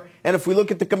there. And if we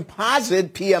look at the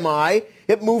composite PMI,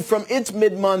 it moved from its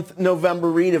mid-month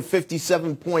November read of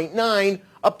 57.9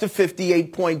 up to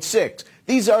 58.6.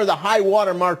 These are the high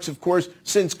water marks, of course,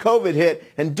 since COVID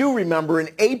hit. And do remember, in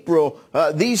April,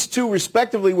 these two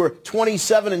respectively were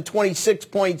 27 and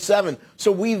 26.7.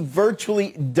 So we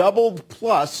virtually doubled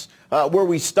plus where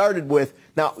we started with.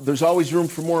 Now, there's always room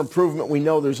for more improvement. We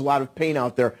know there's a lot of pain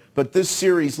out there. But this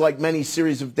series, like many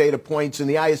series of data points and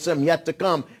the ISM yet to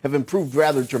come, have improved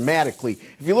rather dramatically.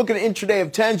 If you look at an intraday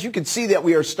of 10s, you can see that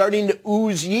we are starting to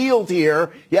ooze yield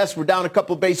here. Yes, we're down a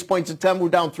couple of basis points in 10. We're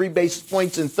down 3 basis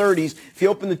points in 30s. If you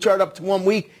open the chart up to 1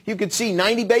 week, you can see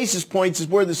 90 basis points is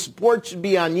where the support should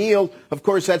be on yield. Of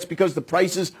course, that's because the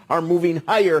prices are moving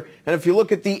higher. And if you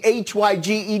look at the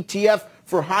HYG ETF,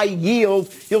 for high yield,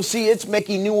 you'll see it's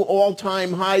making new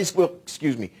all-time highs. Well,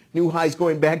 new highs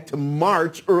going back to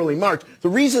March, early March. The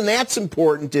reason that's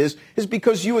important is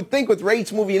because you would think with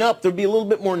rates moving up, there'd be a little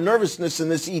bit more nervousness in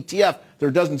this ETF. There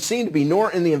doesn't seem to be,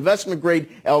 nor in the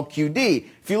investment-grade LQD.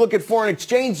 If you look at foreign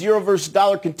exchange, euro versus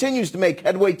dollar continues to make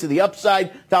headway to the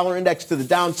upside, dollar index to the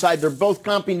downside. They're both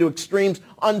comping to extremes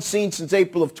unseen since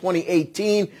April of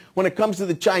 2018. When it comes to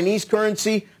the Chinese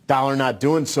currency, dollar not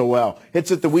doing so well.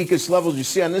 It's at the weakest levels you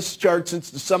see on this chart since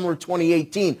the summer of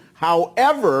 2018.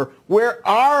 However, where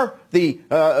are the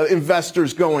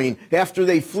investors going after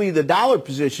they flee the dollar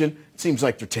position? It seems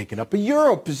like they're taking up a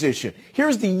euro position.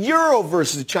 Here's the euro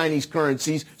versus the Chinese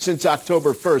currencies since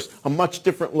October 1st. A much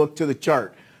different look to the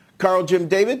chart. Carl, Jim,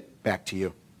 David, back to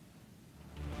you.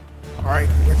 All right.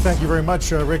 Thank you very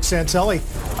much, Rick Santelli.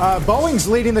 Boeing's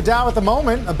leading the Dow at the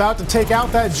moment, about to take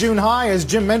out that June high, as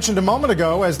Jim mentioned a moment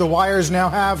ago, as the wires now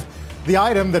have the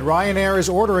item that Ryanair is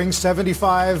ordering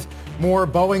 75 more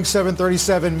Boeing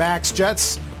 737 MAX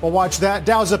jets. We'll watch that.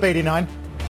 Dow's up 89.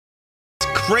 It's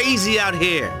crazy out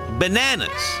here. Bananas.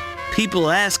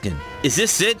 People asking, is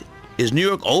this it? Is New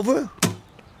York over?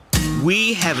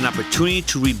 We have an opportunity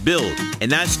to rebuild,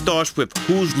 and that starts with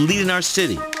who's leading our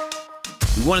city.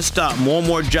 We want to stop more and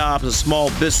more jobs and small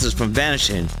businesses from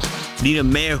vanishing. We need a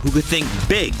mayor who could think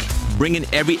big, bring in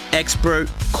every expert,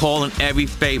 call in every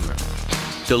favor.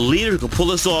 The leader who can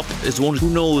pull us off is the one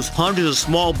who knows hundreds of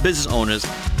small business owners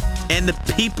and the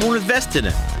people who invest in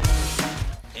them.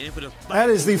 That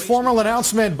is the formal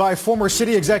announcement by former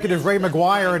city executive Ray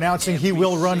McGuire announcing he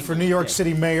will run for New York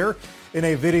City mayor in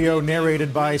a video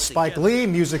narrated by Spike Lee,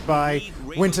 music by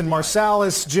Wynton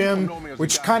Marsalis, Jim,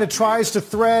 which kind of tries to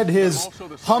thread his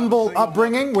humble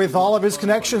upbringing with all of his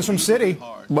connections from city.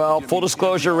 Well, full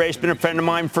disclosure, Ray's been a friend of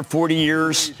mine for 40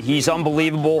 years. He's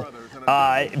unbelievable.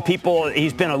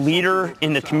 He's been a leader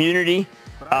in the community.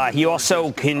 He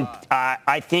also can,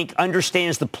 I think,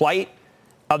 understands the plight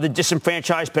of the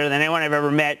disenfranchised better than anyone I've ever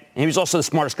met. And he was also the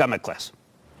smartest guy in my class.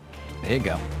 There you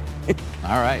go.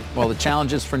 All right. Well, the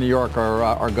challenges for New York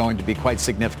are going to be quite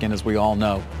significant, as we all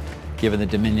know, given the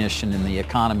diminution in the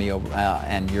economy.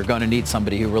 And you're going to need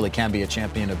somebody who really can be a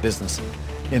champion of business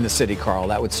in the city, Carl.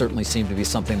 That would certainly seem to be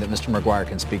something that Mr. McGuire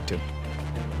can speak to.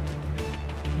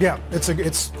 Yeah,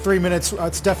 it's 3 minutes.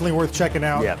 It's definitely worth checking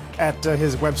out at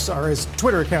his website, or his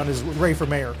Twitter account is Ray for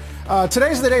Mayor.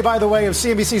 Today's the day, by the way, of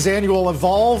CNBC's annual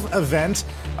Evolve event,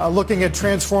 looking at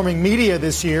transforming media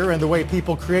this year and the way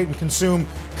people create and consume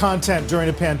content during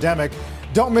a pandemic.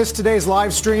 Don't miss today's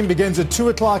live stream. Begins at 2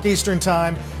 o'clock Eastern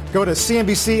Time. Go to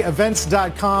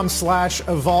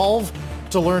cnbcevents.com/evolve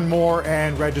to learn more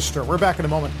and register. We're back in a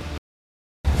moment.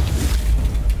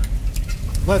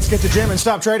 Let's get to Jim and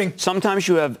stop trading. Sometimes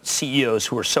you have CEOs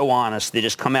who are so honest, they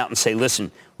just come out and say,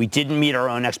 listen, we didn't meet our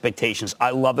own expectations. I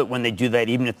love it when they do that,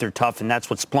 even if they're tough, and that's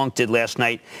what Splunk did last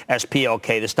night.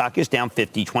 SPLK, the stock is down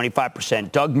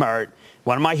 25%. Doug Merritt,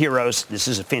 one of my heroes. This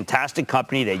is a fantastic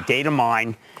company. They data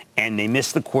mine, and they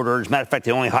missed the quarter. As a matter of fact,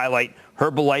 they only highlight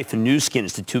Herbalife and Nu Skin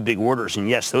as the two big orders. And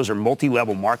yes, those are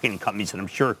multi-level marketing companies that I'm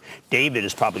sure David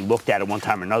has probably looked at one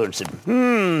time or another and said,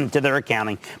 to their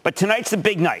accounting. But tonight's the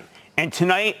big night. And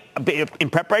tonight, in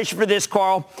preparation for this,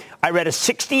 Carl, I read a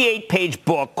 68-page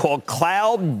book called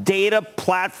Cloud Data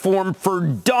Platform for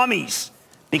Dummies,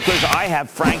 because I have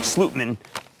Frank Slootman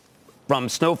from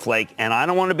Snowflake, and I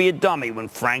don't want to be a dummy when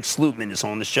Frank Slootman is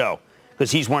on the show, because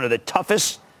he's one of the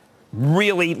toughest,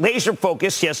 really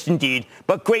laser-focused, yes, indeed,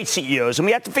 but great CEOs. And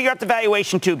we have to figure out the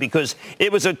valuation, too, because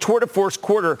it was a tour de force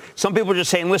quarter. Some people are just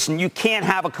saying, listen, you can't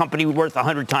have a company worth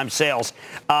 100 times sales.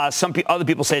 Other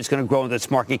people say it's going to grow with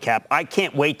its market cap. I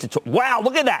can't wait to wow,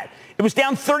 look at that. It was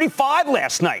down 35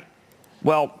 last night.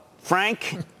 Well,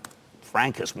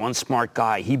 Frank is one smart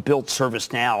guy. He built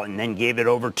ServiceNow and then gave it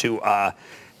over to,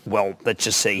 let's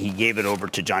just say he gave it over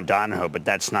to John Donahoe, but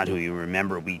that's not who you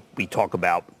remember. We talk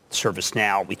about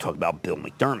ServiceNow. We talk about Bill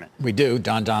McDermott. We do.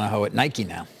 John Donahoe at Nike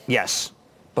now. Yes.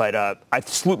 But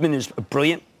Slootman is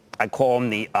brilliant. I call him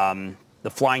the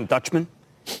Flying Dutchman.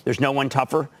 There's no one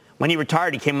tougher. When he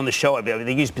retired, he came on the show. I think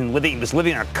he was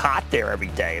living in a cot there every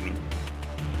day. I mean,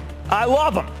 I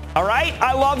love him. All right?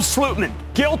 I love Slootman.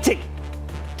 Guilty.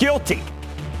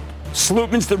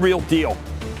 Slootman's the real deal.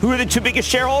 Who are the two biggest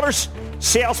shareholders?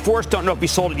 Salesforce, don't know if he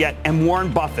sold it yet, and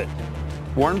Warren Buffett.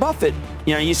 Warren Buffett,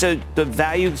 you said the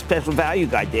special value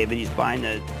guy, David. He's buying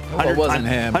the 100 it wasn't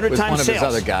him. It was one of his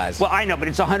other guys. Well, I know, but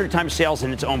it's 100 times sales,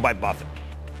 and it's owned by Buffett.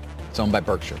 It's owned by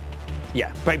Berkshire.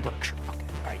 Yeah, by Berkshire. Okay.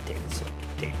 All right, David's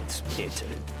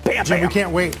bam, Jim, bam. we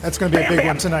can't wait. That's going to be a big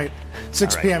one tonight.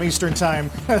 6 right. p.m. Eastern time.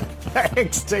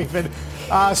 Thanks, David.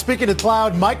 Speaking of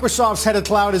cloud, Microsoft's head of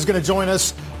cloud is going to join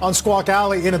us on Squawk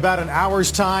Alley in about an hour's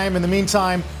time. In the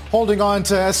meantime, holding on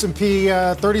to S&P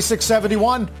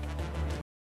 3671.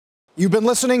 You've been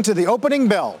listening to The Opening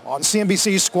Bell on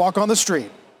CNBC's Squawk on the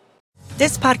Street.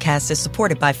 This podcast is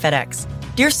supported by FedEx.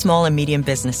 Dear small and medium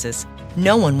businesses,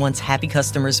 no one wants happy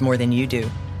customers more than you do.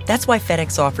 That's why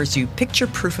FedEx offers you picture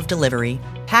proof of delivery,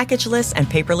 packageless and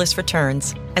paperless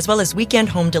returns, as well as weekend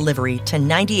home delivery to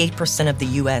 98% of the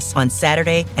U.S. on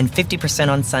Saturday and 50%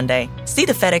 on Sunday. See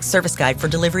the FedEx service guide for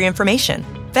delivery information.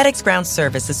 FedEx Ground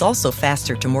service is also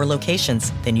faster to more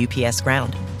locations than UPS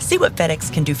Ground. See what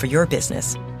FedEx can do for your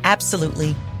business.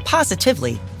 Absolutely,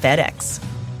 positively FedEx.